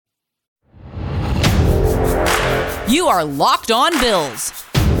You are Locked On Bills,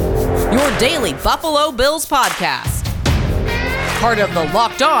 your daily Buffalo Bills podcast. Part of the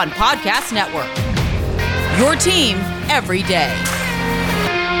Locked On Podcast Network, your team every day.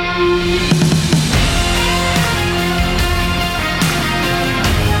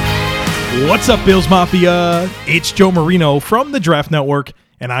 What's up, Bills Mafia? It's Joe Marino from the Draft Network,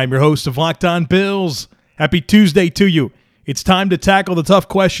 and I'm your host of Locked On Bills. Happy Tuesday to you. It's time to tackle the tough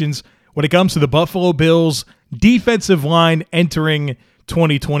questions when it comes to the Buffalo Bills defensive line entering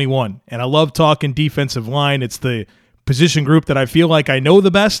 2021. And I love talking defensive line. It's the position group that I feel like I know the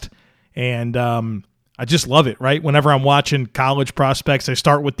best, and I just love it, right? Whenever I'm watching college prospects, I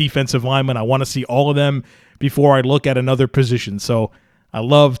start with defensive linemen. I want to see all of them before I look at another position. So I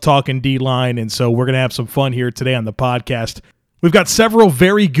love talking D-line, and so we're going to have some fun here today on the podcast. We've got several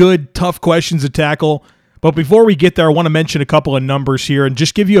very good, tough questions to tackle, but before we get there, I want to mention a couple of numbers here and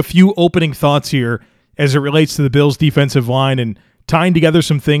just give you a few opening thoughts here as it relates to the Bills' defensive line and tying together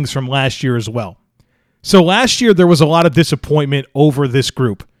some things from last year as well. So last year, there was a lot of disappointment over this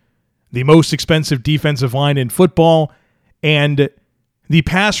group. The most expensive defensive line in football, and the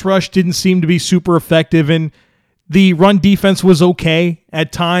pass rush didn't seem to be super effective, and the run defense was okay.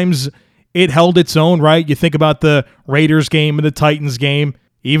 At times, it held its own, right? You think about the Raiders game and the Titans game,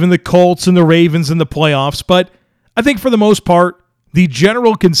 even the Colts and the Ravens in the playoffs. But I think for the most part, the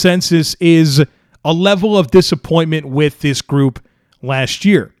general consensus is a level of disappointment with this group last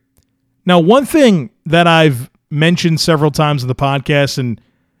year. Now, one thing that I've mentioned several times in the podcast, and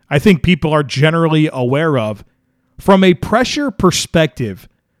I think people are generally aware of, from a pressure perspective,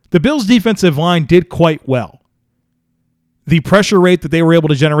 the Bills' defensive line did quite well. The pressure rate that they were able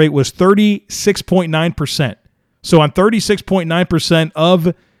to generate was 36.9%. So on 36.9%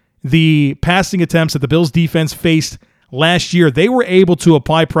 of the passing attempts that the Bills' defense faced last year, they were able to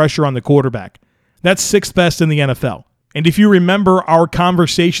apply pressure on the quarterback. That's sixth best in the NFL. And if you remember our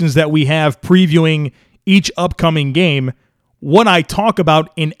conversations that we have previewing each upcoming game, what I talk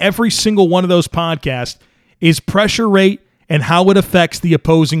about in every single one of those podcasts is pressure rate and how it affects the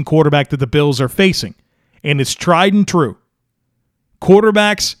opposing quarterback that the Bills are facing. And it's tried and true.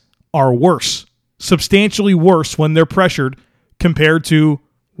 Quarterbacks are worse, substantially worse when they're pressured compared to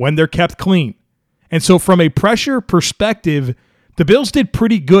when they're kept clean. And so from a pressure perspective, the Bills did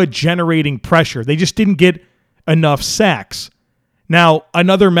pretty good generating pressure. They just didn't get enough sacks. Now,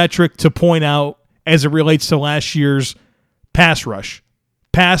 another metric to point out as it relates to last year's pass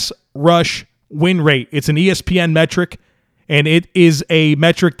rush win rate. It's an ESPN metric, and it is a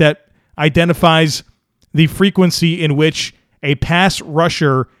metric that identifies the frequency in which a pass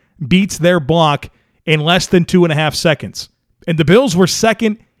rusher beats their block in less than 2.5 seconds. And the Bills were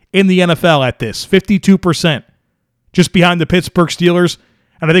second in the NFL at this, 52%, just behind the Pittsburgh Steelers.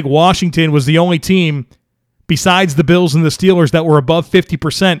 And I think Washington was the only team besides the Bills and the Steelers that were above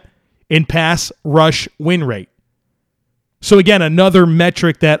 50% in pass rush win rate. So again, another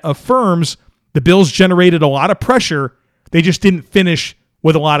metric that affirms the Bills generated a lot of pressure. They just didn't finish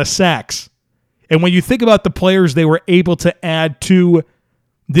with a lot of sacks. And when you think about the players they were able to add to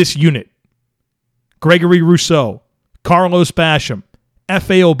this unit, Gregory Rousseau, Carlos Basham,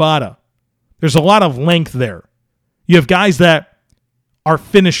 F.A. Obata, there's a lot of length there. You have guys that are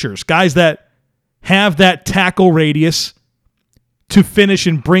finishers, guys that have that tackle radius to finish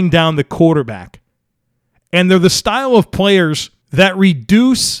and bring down the quarterback. And they're the style of players that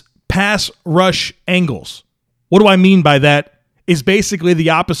reduce pass rush angles. What do I mean by that? Is basically the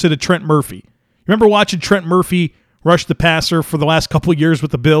opposite of Trent Murphy. Remember watching Trent Murphy rush the passer for the last couple of years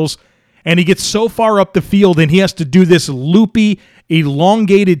with the Bills? And he gets so far up the field and he has to do this loopy,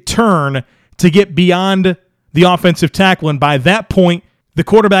 elongated turn to get beyond the offensive tackle. And by that point, the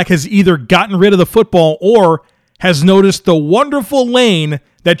quarterback has either gotten rid of the football or has noticed the wonderful lane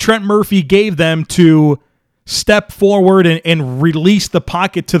that Trent Murphy gave them to step forward and release the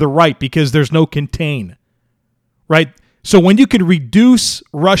pocket to the right because there's no contain, right? So when you can reduce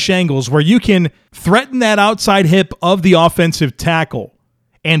rush angles, where you can threaten that outside hip of the offensive tackle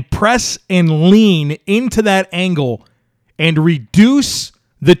and press and lean into that angle and reduce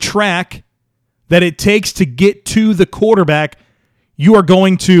the track that it takes to get to the quarterback, you are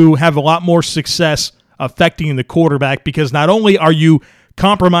going to have a lot more success affecting the quarterback, because not only are you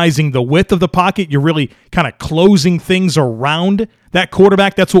compromising the width of the pocket, you're really kind of closing things around that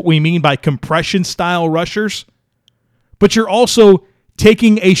quarterback. That's what we mean by compression style rushers. But you're also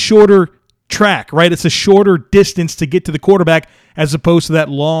taking a shorter track, right? It's a shorter distance to get to the quarterback as opposed to that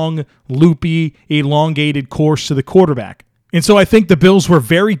long, loopy, elongated course to the quarterback. And so I think the Bills were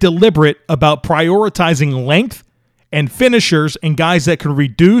very deliberate about prioritizing length and finishers and guys that can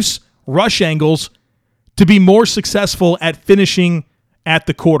reduce rush angles to be more successful at finishing at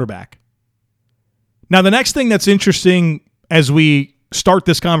the quarterback. Now, the next thing that's interesting as we start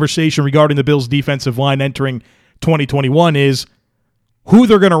this conversation regarding the Bills' defensive line entering 2021 is who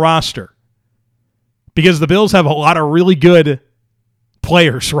they're going to roster. Because the Bills have a lot of really good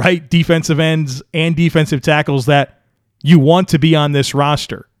players, right? Defensive ends and defensive tackles that you want to be on this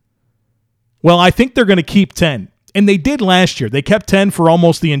roster. Well, I think they're going to keep 10. And they did last year. They kept 10 for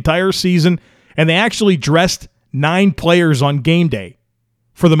almost the entire season, and they actually dressed 9 players on game day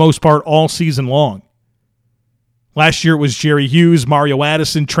for the most part all season long. Last year it was Jerry Hughes, Mario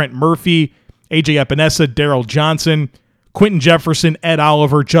Addison, Trent Murphy, A.J. Epinesa, Daryl Johnson, Quentin Jefferson, Ed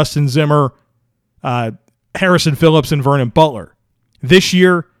Oliver, Justin Zimmer, Harrison Phillips, and Vernon Butler. This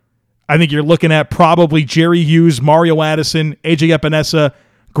year, I think you're looking at probably Jerry Hughes, Mario Addison, A.J. Epinesa,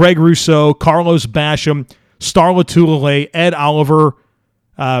 Greg Rousseau, Carlos Basham, Star Lotulelei, Ed Oliver,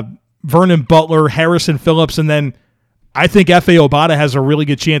 Vernon Butler, Harrison Phillips, and then I think F.A. Obata has a really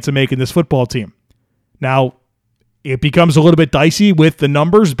good chance of making this football team. Now, it becomes a little bit dicey with the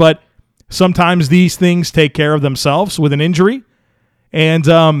numbers, but sometimes these things take care of themselves with an injury.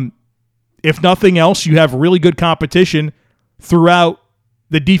 And if nothing else, you have really good competition throughout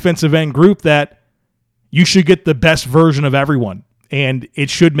the defensive end group that you should get the best version of everyone. And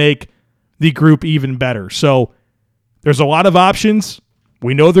it should make the group even better. So there's a lot of options.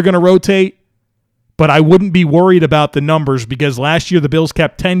 We know they're going to rotate, but I wouldn't be worried about the numbers because last year the Bills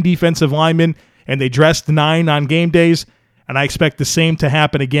kept 10 defensive linemen and they dressed 9 on game days, and I expect the same to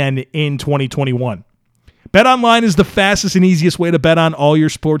happen again in 2021. BetOnline is the fastest and easiest way to bet on all your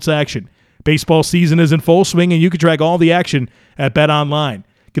sports action. Baseball season is in full swing, and you can track all the action at BetOnline.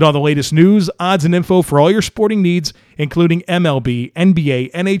 Get all the latest news, odds, and info for all your sporting needs, including MLB,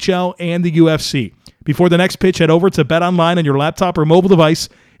 NBA, NHL, and the UFC. Before the next pitch, head over to BetOnline on your laptop or mobile device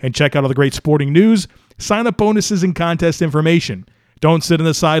and check out all the great sporting news, sign-up bonuses, and contest information. Don't sit on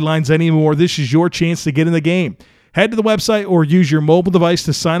the sidelines anymore. This is your chance to get in the game. Head to the website or use your mobile device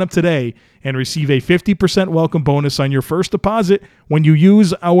to sign up today and receive a 50% welcome bonus on your first deposit when you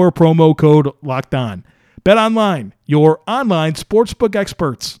use our promo code LOCKEDON. BetOnline, your online sportsbook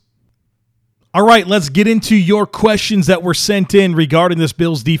experts. All right, let's get into your questions that were sent in regarding this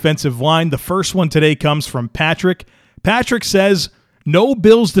Bills defensive line. The first one today comes from Patrick. Patrick says, no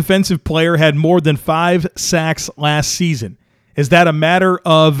Bills defensive player had more than 5 sacks last season. Is that a matter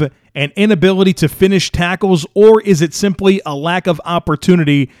of an inability to finish tackles, or is it simply a lack of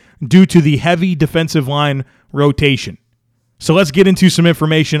opportunity due to the heavy defensive line rotation? So let's get into some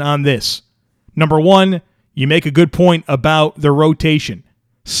information on this. Number one, you make a good point about the rotation.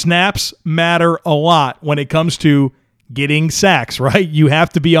 Snaps matter a lot when it comes to getting sacks, right? You have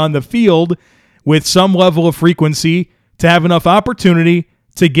to be on the field with some level of frequency to have enough opportunity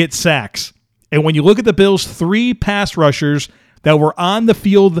to get sacks. And when you look at the Bills' 3 pass rushers that were on the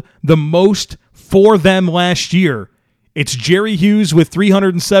field the most for them last year, it's Jerry Hughes with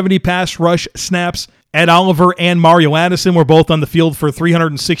 370 pass rush snaps. Ed Oliver and Mario Addison were both on the field for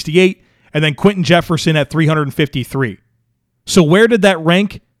 368, and then Quentin Jefferson at 353. So where did that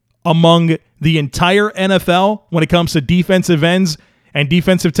rank among the entire NFL when it comes to defensive ends and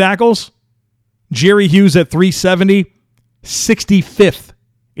defensive tackles? Jerry Hughes at 370, 65th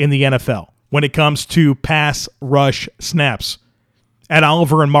in the NFL when it comes to pass rush snaps. Ed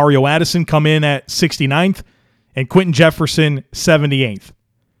Oliver and Mario Addison come in at 69th, and Quentin Jefferson 78th.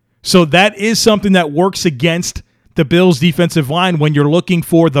 So that is something that works against the Bills' defensive line when you're looking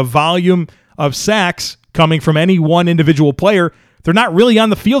for the volume of sacks coming from any one individual player. They're not really on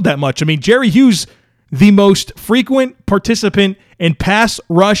the field that much. I mean, Jerry Hughes, the most frequent participant in pass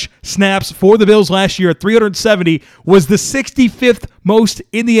rush snaps for the Bills last year at 370, was the 65th most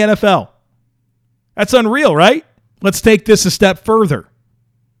in the NFL. That's unreal, right? Let's take this a step further.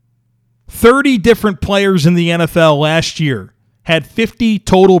 30 different players in the NFL last year had 50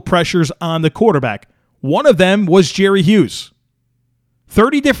 total pressures on the quarterback. One of them was Jerry Hughes.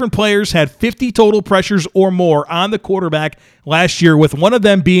 30 different players had 50 total pressures or more on the quarterback last year, with one of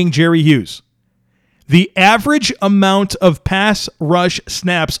them being Jerry Hughes. The average amount of pass rush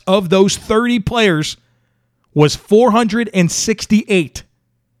snaps of those 30 players was 468.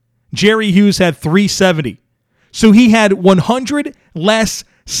 Jerry Hughes had 370. So he had 100 less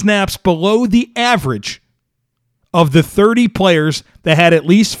snaps below the average of the 30 players that had at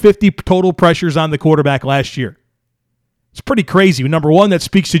least 50 total pressures on the quarterback last year. It's pretty crazy. Number one, that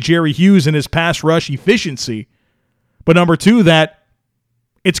speaks to Jerry Hughes and his pass rush efficiency. But number two, that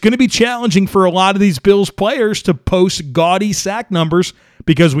it's going to be challenging for a lot of these Bills players to post gaudy sack numbers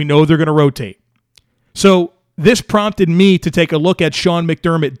because we know they're going to rotate. So this prompted me to take a look at Sean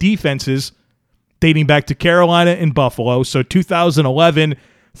McDermott defenses dating back to Carolina and Buffalo, so 2011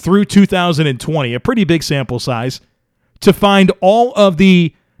 through 2020, a pretty big sample size, to find all of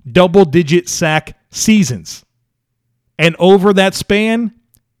the double-digit sack seasons. And over that span,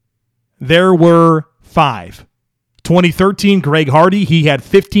 there were 5. 2013, Greg Hardy, he had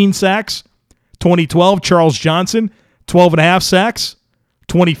 15 sacks. 2012, Charles Johnson, 12.5 sacks.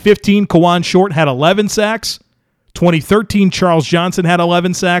 2015, Kawan Short had 11 sacks. 2013, Charles Johnson had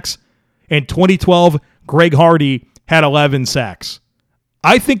 11 sacks. And 2012, Greg Hardy had 11 sacks.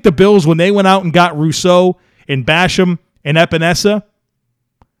 I think the Bills, when they went out and got Rousseau and Basham and Epinesa,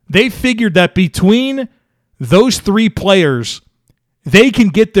 they figured that between those 3 players, they can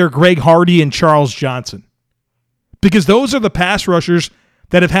get their Greg Hardy and Charles Johnson. Because those are the pass rushers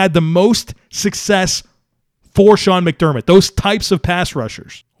that have had the most success for Sean McDermott. Those types of pass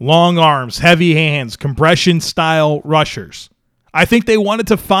rushers. Long arms, heavy hands, compression-style rushers. I think they wanted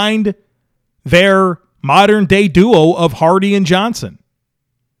to find their modern-day duo of Hardy and Johnson.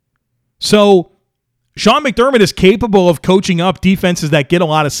 So Sean McDermott is capable of coaching up defenses that get a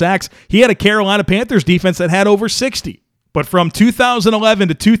lot of sacks. He had a Carolina Panthers defense that had over 60. But from 2011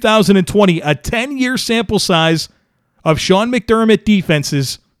 to 2020, a 10-year sample size of Sean McDermott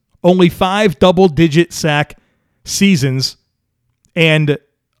defenses, only 5 double-digit sack seasons. And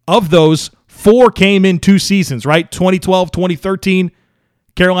of those, 4 came in 2 seasons, right? 2012, 2013,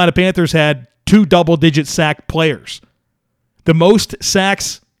 Carolina Panthers had 2 double-digit sack players. The most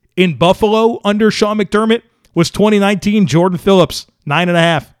sacks in Buffalo under Sean McDermott was 2019, Jordan Phillips,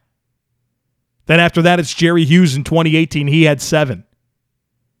 9.5. Then after that, it's Jerry Hughes in 2018. He had 7.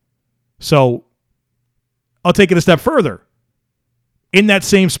 So I'll take it a step further. In that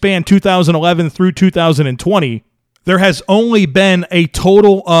same span, 2011 through 2020, there has only been a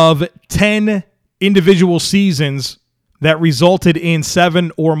total of 10 individual seasons that resulted in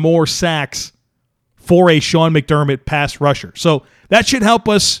 7 or more sacks for a Sean McDermott pass rusher. So that should help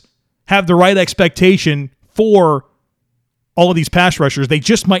us have the right expectation for all of these pass rushers. They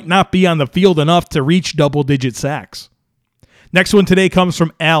just might not be on the field enough to reach double-digit sacks. Next one today comes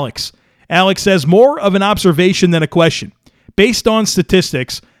from Alex. Alex says, more of an observation than a question. Based on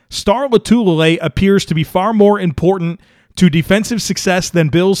statistics, Star Lotulelei appears to be far more important to defensive success than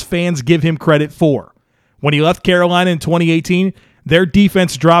Bills fans give him credit for. When he left Carolina in 2018, their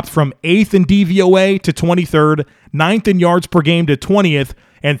defense dropped from 8th in DVOA to 23rd, 9th in yards per game to 20th,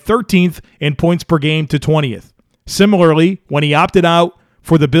 and 13th in points per game to 20th. Similarly, when he opted out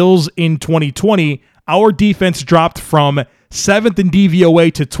for the Bills in 2020, our defense dropped from 7th in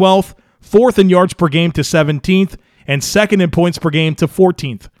DVOA to 12th, 4th in yards per game to 17th, and 2nd in points per game to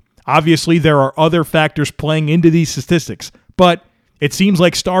 14th. Obviously, there are other factors playing into these statistics, but it seems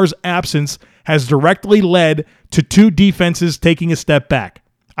like Starr's absence has directly led to 2 defenses taking a step back.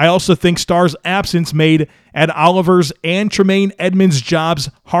 I also think Starr's absence made Ed Oliver's and Tremaine Edmunds' jobs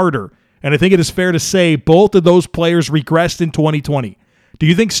harder, and I think it is fair to say both of those players regressed in 2020. Do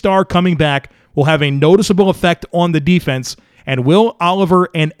you think Starr coming back will have a noticeable effect on the defense, and will Oliver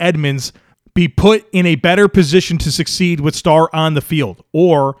and Edmunds be put in a better position to succeed with Starr on the field,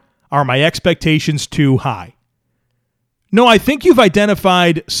 or are my expectations too high? No, I think you've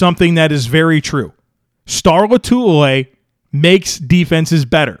identified something that is very true. Star Lotulelei makes defenses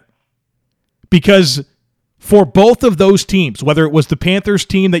better. Because for both of those teams, whether it was the Panthers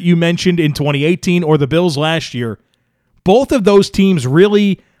team that you mentioned in 2018 or the Bills last year, both of those teams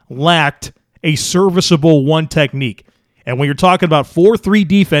really lacked a serviceable one technique. And when you're talking about 4-3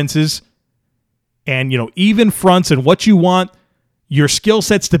 defenses and, even fronts and what you want your skill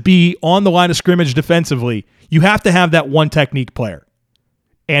sets to be on the line of scrimmage defensively, you have to have that one technique player.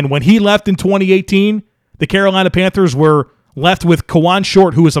 And when he left in 2018, the Carolina Panthers were left with Kawan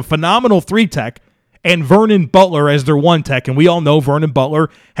Short, who is a phenomenal 3-tech, and Vernon Butler as their 1-tech. And we all know Vernon Butler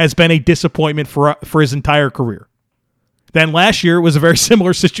has been a disappointment for his entire career. Then last year, it was a very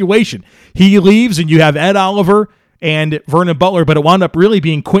similar situation. He leaves, and you have Ed Oliver and Vernon Butler, but it wound up really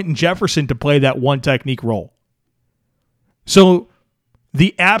being Quentin Jefferson to play that one technique role. So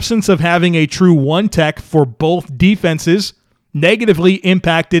the absence of having a true one-tech for both defenses negatively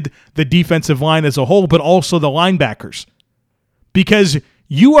impacted the defensive line as a whole, but also the linebackers. Because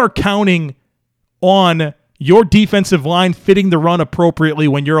you are counting on your defensive line fitting the run appropriately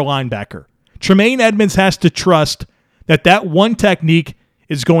when you're a linebacker. Tremaine Edmunds has to trust that one technique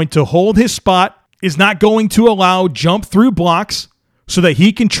is going to hold his spot, is not going to allow jump through blocks so that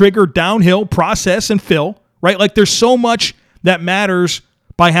he can trigger downhill, process, and fill, right? Like there's so much that matters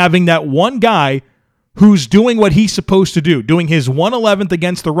by having that one guy who's doing what he's supposed to do, doing his 1/11th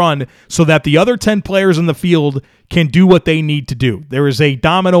against the run so that the other 10 players in the field can do what they need to do. There is a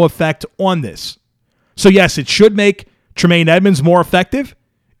domino effect on this. So yes, it should make Tremaine Edmunds more effective,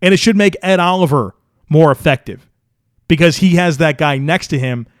 and it should make Ed Oliver more effective because he has that guy next to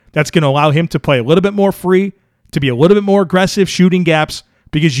him that's going to allow him to play a little bit more free, to be a little bit more aggressive shooting gaps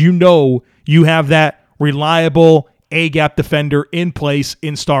because you know you have that reliable A-gap defender in place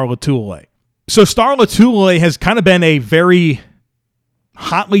in Star Lotulelei. So Star Lotulelei has kind of been a very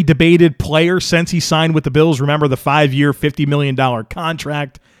hotly debated player since he signed with the Bills. Remember the 5-year, $50 million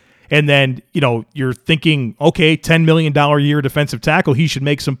contract. And then, you're thinking, okay, $10 million a year defensive tackle, he should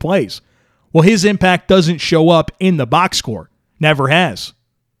make some plays. Well, his impact doesn't show up in the box score. Never has.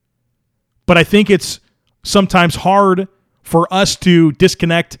 But I think it's sometimes hard for us to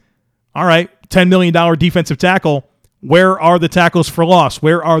disconnect, all right, $10 million defensive tackle, where are the tackles for loss?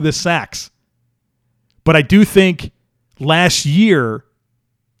 Where are the sacks? But I do think last year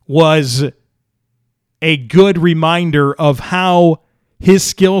was a good reminder of how his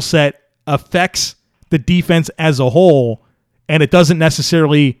skill set affects the defense as a whole, and it doesn't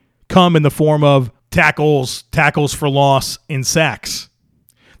necessarily come in the form of tackles for loss, and sacks.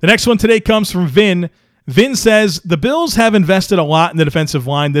 The next one today comes from Vin. Vin says, the Bills have invested a lot in the defensive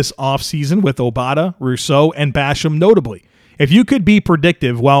line this offseason with Obata, Rousseau, and Basham notably. If you could be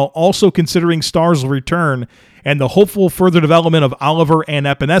predictive while also considering Starr's return and the hopeful further development of Oliver and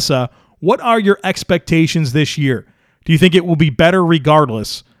Epinesa, what are your expectations this year? Do you think it will be better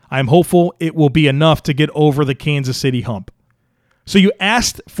regardless? I'm hopeful it will be enough to get over the Kansas City hump. So you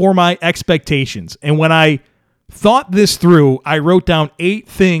asked for my expectations, and when I thought this through, I wrote down 8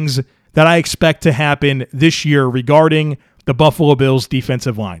 things that I expect to happen this year regarding the Buffalo Bills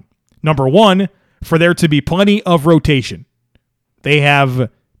defensive line. Number 1, for there to be plenty of rotation. They have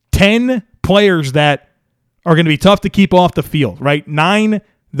 10 players that are going to be tough to keep off the field, right? 9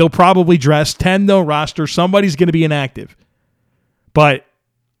 they'll probably dress, 10 they'll roster. Somebody's going to be inactive. But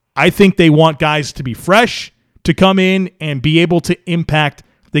I think they want guys to be fresh, to come in and be able to impact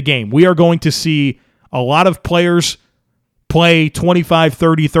the game. We are going to see a lot of players play 25,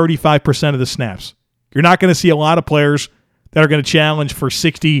 30, 35% of the snaps. You're not going to see a lot of players that are going to challenge for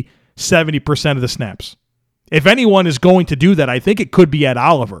 60, 70% of the snaps. If anyone is going to do that, I think it could be Ed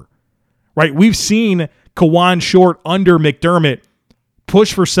Oliver, right? We've seen Kawan Short under McDermott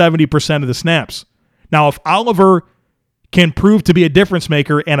push for 70% of the snaps. Now, if Oliver can prove to be a difference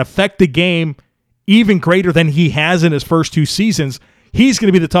maker and affect the game even greater than he has in his first 2 seasons, he's going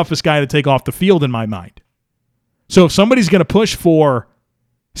to be the toughest guy to take off the field in my mind. So if somebody's going to push for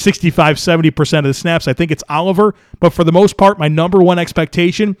 65, 70% of the snaps, I think it's Oliver. But for the most part, my number 1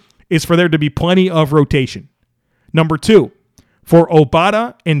 expectation is for there to be plenty of rotation. Number 2, for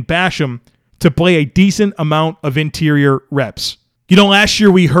Obata and Basham to play a decent amount of interior reps. Last year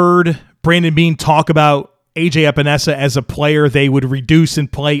we heard Brandon Beane talk about A.J. Epinesa as a player they would reduce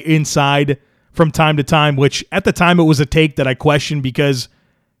and play inside from time to time, which at the time it was a take that I questioned because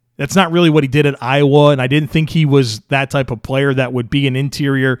that's not really what he did at Iowa, and I didn't think he was that type of player that would be an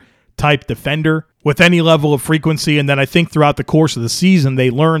interior type defender with any level of frequency, and then I think throughout the course of the season they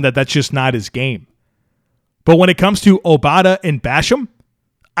learned that that's just not his game. But when it comes to Obata and Basham,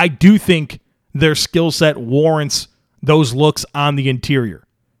 I do think their skill set warrants those looks on the interior.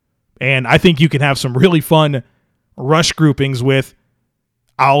 And I think you can have some really fun rush groupings with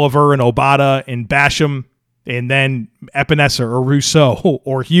Oliver and Obata and Basham and then Epinesa or Rousseau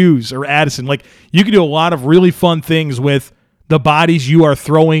or Hughes or Addison. Like, you can do a lot of really fun things with the bodies you are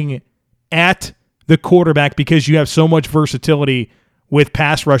throwing at the quarterback because you have so much versatility with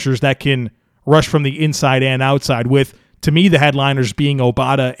pass rushers that can rush from the inside and outside, with, to me, the headliners being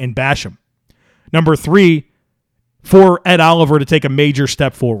Obata and Basham. Number 3, for Ed Oliver to take a major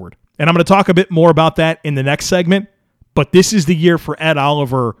step forward. And I'm going to talk a bit more about that in the next segment, but this is the year for Ed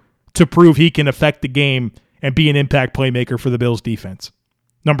Oliver to prove he can affect the game and be an impact playmaker for the Bills defense.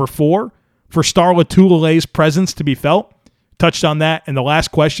 Number 4, for Star Lotulelei's presence to be felt. Touched on that in the last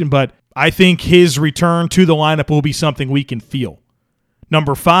question, but I think his return to the lineup will be something we can feel.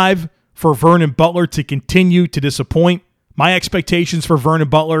 Number 5, for Vernon Butler to continue to disappoint. My expectations for Vernon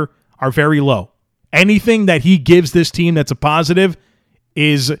Butler are very low. Anything that he gives this team that's a positive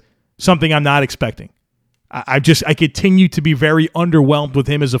is something I'm not expecting. I continue to be very underwhelmed with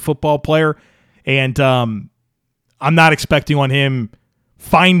him as a football player, and I'm not expecting on him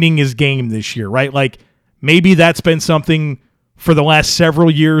finding his game this year, right? Like, maybe that's been something for the last several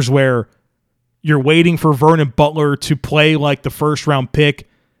years where you're waiting for Vernon Butler to play like the first-round pick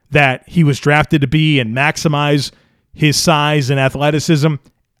that he was drafted to be and maximize his size and athleticism.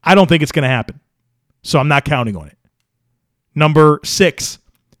 I don't think it's going to happen, so I'm not counting on it. Number 6,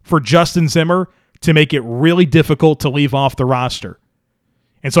 for Justin Zimmer to make it really difficult to leave off the roster.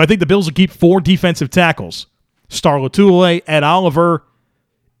 And so I think the Bills will keep 4 defensive tackles. Star Lotulelei, Ed Oliver,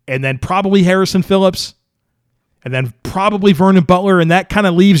 and then probably Harrison Phillips, and then probably Vernon Butler, and that kind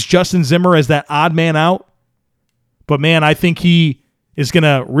of leaves Justin Zimmer as that odd man out. But man, I think he is going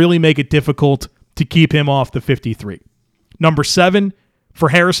to really make it difficult to keep him off the 53. Number 7, for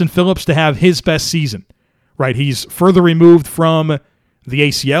Harrison Phillips to have his best season, right? He's further removed from the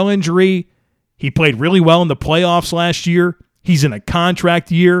ACL injury. He played really well in the playoffs last year. He's in a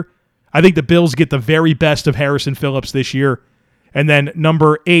contract year. I think the Bills get the very best of Harrison Phillips this year. And then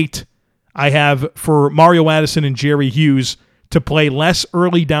number 8, I have for Mario Addison and Jerry Hughes to play less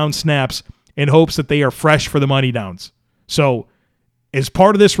early down snaps in hopes that they are fresh for the money downs. So as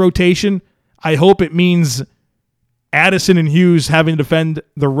part of this rotation, I hope it means Addison and Hughes having to defend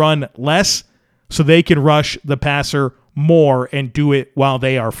the run less so they can rush the passer more and do it while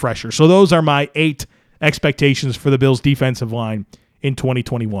they are fresher. So those are my 8 expectations for the Bills defensive line in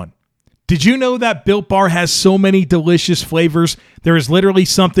 2021. Did you know that Built Bar has so many delicious flavors? There is literally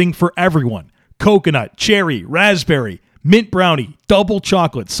something for everyone. Coconut, cherry, raspberry, mint brownie, double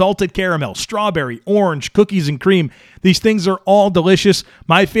chocolate, salted caramel, strawberry, orange, cookies and cream. These things are all delicious.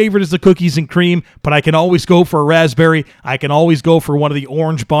 My favorite is the cookies and cream, but I can always go for a raspberry. I can always go for one of the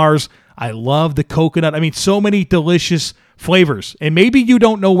orange bars. I love the coconut. I mean, so many delicious flavors. And maybe you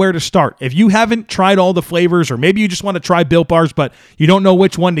don't know where to start. If you haven't tried all the flavors, or maybe you just want to try Built Bars, but you don't know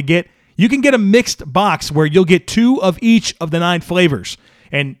which one to get, you can get a mixed box where you'll get 2 of each of the 9 flavors.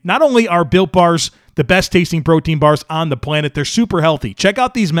 And not only are Built Bars the best tasting protein bars on the planet, they're super healthy. Check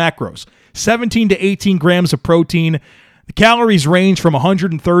out these macros. 17 to 18 grams of protein. The calories range from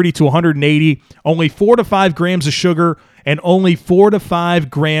 130 to 180. Only 4 to 5 grams of sugar and only 4 to 5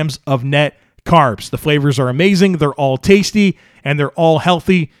 grams of net carbs. The flavors are amazing. They're all tasty and they're all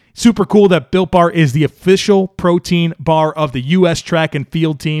healthy. Super cool that Built Bar is the official protein bar of the U.S. track and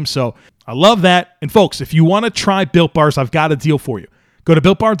field team. So I love that. And folks, if you want to try Built Bars, I've got a deal for you. Go to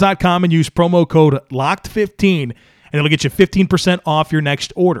BuiltBar.com and use promo code LOCKED15, and it'll get you 15% off your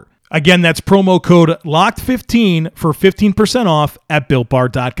next order. Again, that's promo code LOCKED15 for 15% off at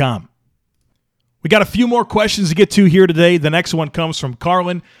BuiltBar.com. We got a few more questions to get to here today. The next one comes from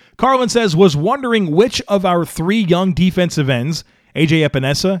Carlin. Carlin says, was wondering which of our 3 young defensive ends, AJ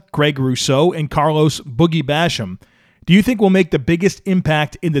Epinesa, Greg Rousseau, and Carlos Boogie Basham, do you think will make the biggest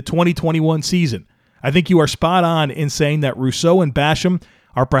impact in the 2021 season? I think you are spot on in saying that Rousseau and Basham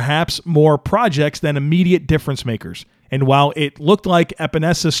are perhaps more projects than immediate difference makers. And while it looked like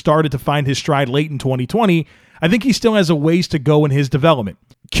Epinesa started to find his stride late in 2020, I think he still has a ways to go in his development.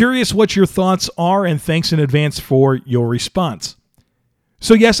 Curious what your thoughts are, and thanks in advance for your response.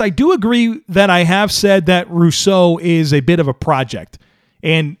 So yes, I do agree that I have said that Rousseau is a bit of a project.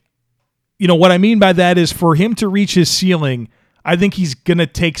 And, you know, what I mean by that is for him to reach his ceiling, I think he's going to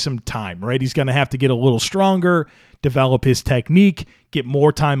take some time, right? He's going to have to get a little stronger, develop his technique, get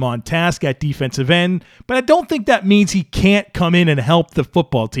more time on task at defensive end. But I don't think that means he can't come in and help the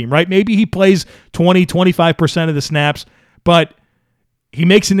football team, right? Maybe he plays 20, 25% of the snaps, but he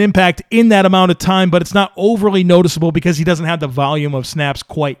makes an impact in that amount of time, but it's not overly noticeable because he doesn't have the volume of snaps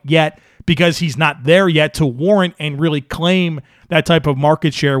quite yet, because he's not there yet to warrant and really claim that type of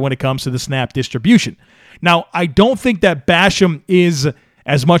market share when it comes to the snap distribution. Now, I don't think that Basham is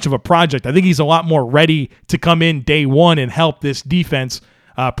as much of a project. I think he's a lot more ready to come in day one and help this defense,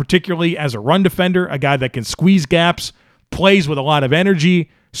 particularly as a run defender, a guy that can squeeze gaps, plays with a lot of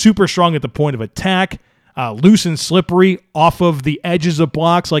energy, super strong at the point of attack, loose and slippery off of the edges of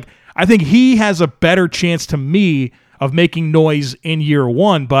blocks. Like, I think he has a better chance to me of making noise in year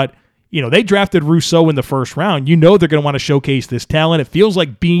one, but you know, they drafted Rousseau in the first round. You know they're going to want to showcase this talent. It feels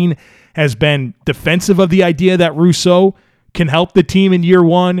like Beane has been defensive of the idea that Rousseau can help the team in year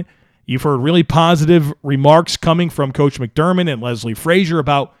one. You've heard really positive remarks coming from Coach McDermott and Leslie Frazier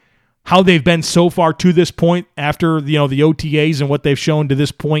about how they've been so far to this point after, you know, the OTAs and what they've shown to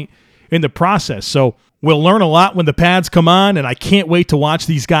this point in the process. So we'll learn a lot when the pads come on, and I can't wait to watch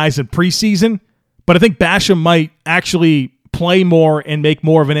these guys in preseason. But I think Basham might actually play more and make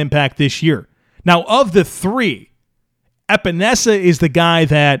more of an impact this year. Now, of the 3, Epinesa is the guy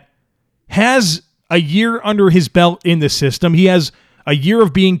that has a year under his belt in the system. He has a year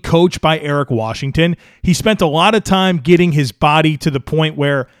of being coached by Eric Washington. He spent a lot of time getting his body to the point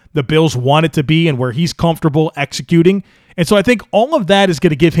where the Bills want it to be and where he's comfortable executing. And so I think all of that is going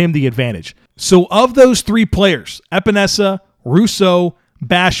to give him the advantage. So of those 3 players, Epinesa, Rousseau,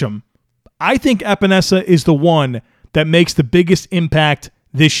 Basham, I think Epinesa is the one that makes the biggest impact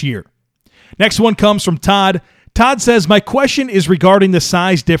this year. Next one comes from Todd. Todd says, my question is regarding the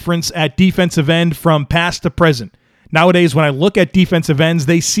size difference at defensive end from past to present. Nowadays, when I look at defensive ends,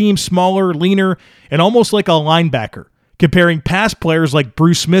 they seem smaller, leaner, and almost like a linebacker. Comparing past players like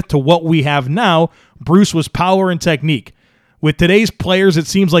Bruce Smith to what we have now, Bruce was power and technique. With today's players, it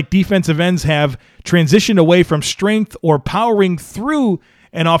seems like defensive ends have transitioned away from strength or powering through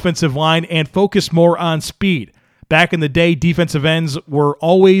an offensive line and focus more on speed. Back in the day, defensive ends were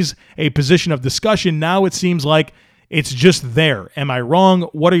always a position of discussion. Now it seems like it's just there. Am I wrong?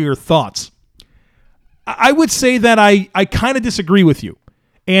 What are your thoughts? I would say that I kind of disagree with you.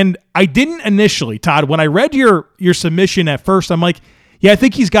 And I didn't initially, Todd. When I read your submission at first, I'm like, yeah, I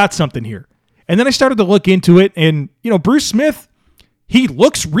think he's got something here. And then I started to look into it, and Bruce Smith, he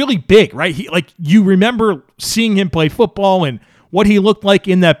looks really big, right? You remember seeing him play football and what he looked like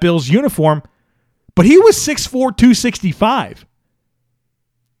in that Bills uniform, but he was 6'4", 265.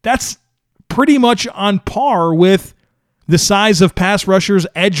 That's pretty much on par with the size of pass rushers,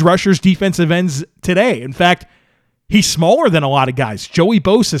 edge rushers, defensive ends today. In fact, he's smaller than a lot of guys. Joey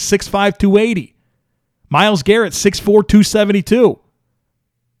Bosa, 6'5", 280. Myles Garrett, 6'4", 272.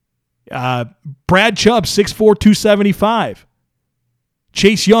 Brad Chubb, 6'4", 275.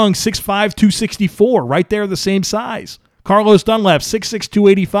 Chase Young, 6'5", 264. Right there, the same size. Carlos Dunlap, 6'6",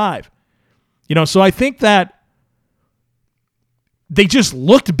 285. So I think that they just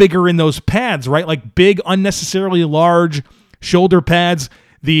looked bigger in those pads, right? Like big, unnecessarily large shoulder pads.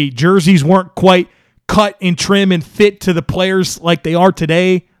 The jerseys weren't quite cut and trim and fit to the players like they are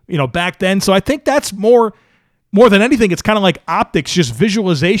today, back then. So I think that's more than anything, it's kind of like optics, just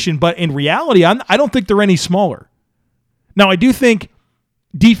visualization. But in reality, I don't think they're any smaller. Now, I do think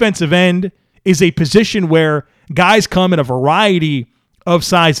defensive end is a position where guys come in a variety of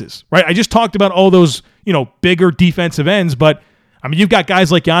sizes, right? I just talked about all those, bigger defensive ends, but you've got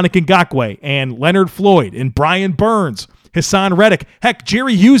guys like Yannick Ngakoue and Leonard Floyd and Brian Burns, Hassan Reddick. Heck,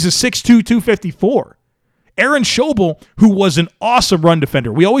 Jerry Hughes is 6'2", 254. Aaron Schobel, who was an awesome run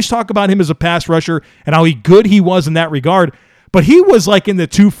defender. We always talk about him as a pass rusher and how good he was in that regard, but he was like in the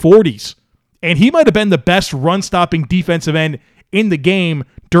 240s, and he might have been the best run-stopping defensive end in the game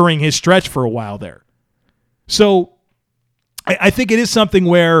during his stretch for a while there. So I think it is something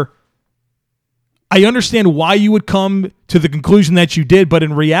where I understand why you would come to the conclusion that you did, but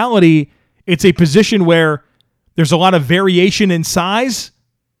in reality, it's a position where there's a lot of variation in size,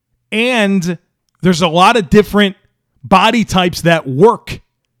 and there's a lot of different body types that work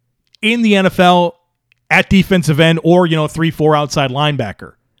in the NFL at defensive end or, 3-4 outside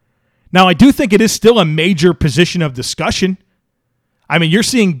linebacker. Now, I do think it is still a major position of discussion. You're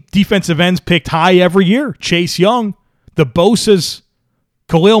seeing defensive ends picked high every year. Chase Young, the Bosas,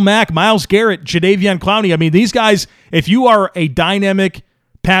 Khalil Mack, Myles Garrett, Jadeveon Clowney. These guys, if you are a dynamic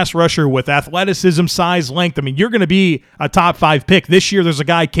pass rusher with athleticism, size, length, you're going to be a top 5 pick. This year, there's a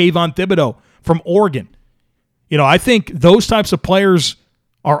guy, Kayvon Thibodeau, from Oregon. I think those types of players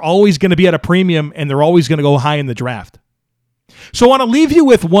are always going to be at a premium, and they're always going to go high in the draft. So I want to leave you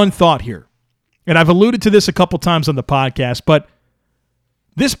with one thought here, and I've alluded to this a couple times on the podcast, but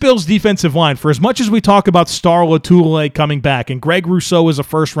this Bills defensive line, for as much as we talk about Star Lotulelei coming back, and Greg Rousseau is a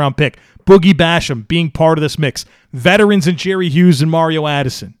first-round pick, Boogie Basham being part of this mix, veterans in Jerry Hughes and Mario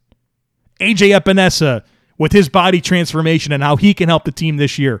Addison, A.J. Epinesa with his body transformation and how he can help the team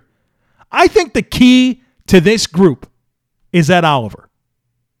this year, I think the key to this group is Ed Oliver.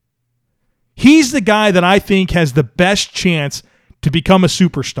 He's the guy that I think has the best chance to become a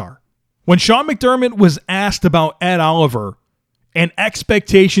superstar. When Sean McDermott was asked about Ed Oliver and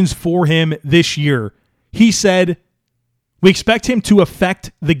expectations for him this year, he said, we expect him to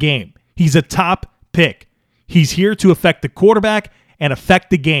affect the game. He's a top pick. He's here to affect the quarterback and affect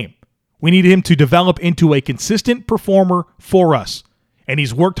the game. We need him to develop into a consistent performer for us. And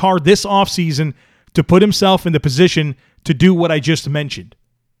he's worked hard this offseason to put himself in the position to do what I just mentioned.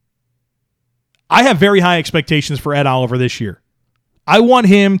 I have very high expectations for Ed Oliver this year. I want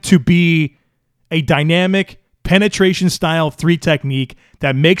him to be a dynamic penetration style 3 technique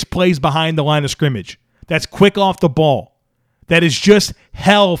that makes plays behind the line of scrimmage, that's quick off the ball, that is just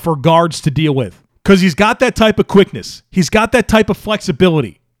hell for guards to deal with. Because he's got that type of quickness. He's got that type of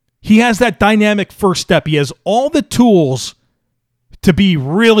flexibility. He has that dynamic first step. He has all the tools to be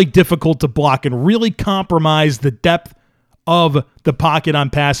really difficult to block and really compromise the depth of the pocket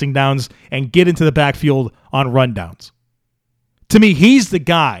on passing downs and get into the backfield on rundowns. To me, he's the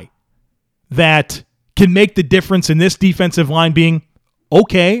guy that can make the difference in this defensive line being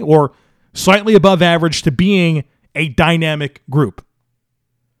okay or slightly above average to being a dynamic group.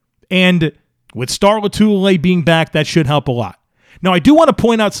 And with Star Lotulelei being back, that should help a lot. Now, I do want to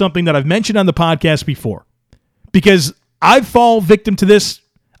point out something that I've mentioned on the podcast before, because I've fallen victim to this.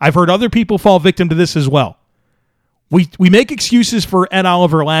 I've heard other people fall victim to this as well. We make excuses for Ed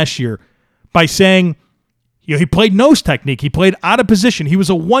Oliver last year by saying, he played nose technique. He played out of position. He was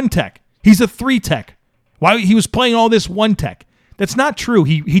a one tech. He's a three tech. Why he was playing all this one tech? That's not true.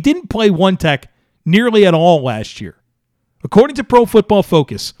 He didn't play one tech nearly at all last year. According to Pro Football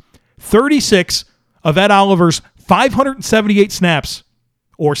Focus, 36 of Ed Oliver's 578 snaps,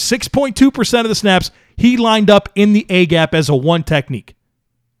 or 6.2% of the snaps, he lined up in the A-gap as a one technique.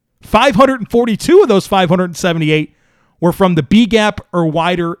 542 of those 578 were from the B-gap or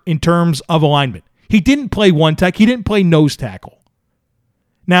wider in terms of alignment. He didn't play one tech. He didn't play nose tackle.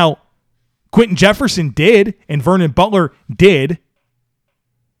 Now, Quentin Jefferson did, and Vernon Butler did.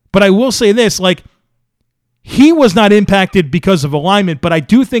 But I will say this, he was not impacted because of alignment, but I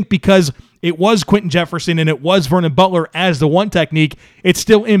do think because it was Quentin Jefferson and it was Vernon Butler as the one technique, it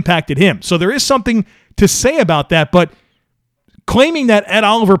still impacted him. So there is something to say about that, but claiming that Ed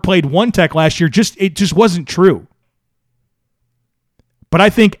Oliver played one tech last year, it just wasn't true. But I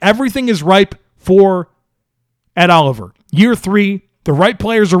think everything is ripe for Ed Oliver. Year 3, the right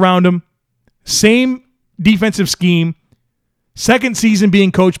players around him, same defensive scheme, second season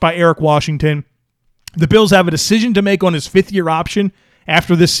being coached by Eric Washington. The Bills have a decision to make on his 5th-year option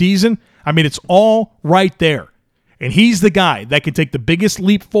after this season. I mean, it's all right there. And he's the guy that can take the biggest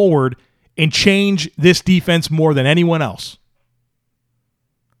leap forward and change this defense more than anyone else.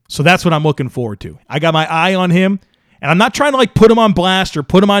 So that's what I'm looking forward to. I got my eye on him, and I'm not trying to put him on blast or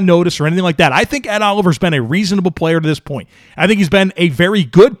put him on notice or anything like that. I think Ed Oliver's been a reasonable player to this point. I think he's been a very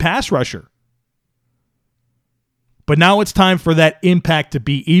good pass rusher. But now it's time for that impact to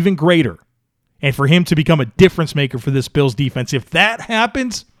be even greater and for him to become a difference maker for this Bills defense. If that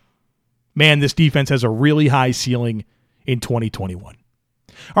happens, man, this defense has a really high ceiling in 2021.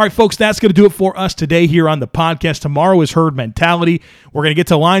 All right, folks, that's going to do it for us today here on the podcast. Tomorrow is Herd Mentality. We're going to get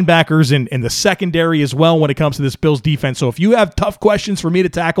to linebackers and the secondary as well when it comes to this Bills defense. So if you have tough questions for me to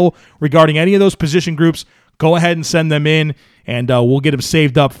tackle regarding any of those position groups, go ahead and send them in, and we'll get them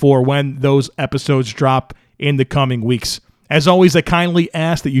saved up for when those episodes drop in the coming weeks. As always, I kindly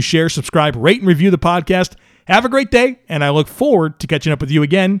ask that you share, subscribe, rate, and review the podcast. Have a great day, and I look forward to catching up with you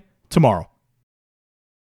again tomorrow.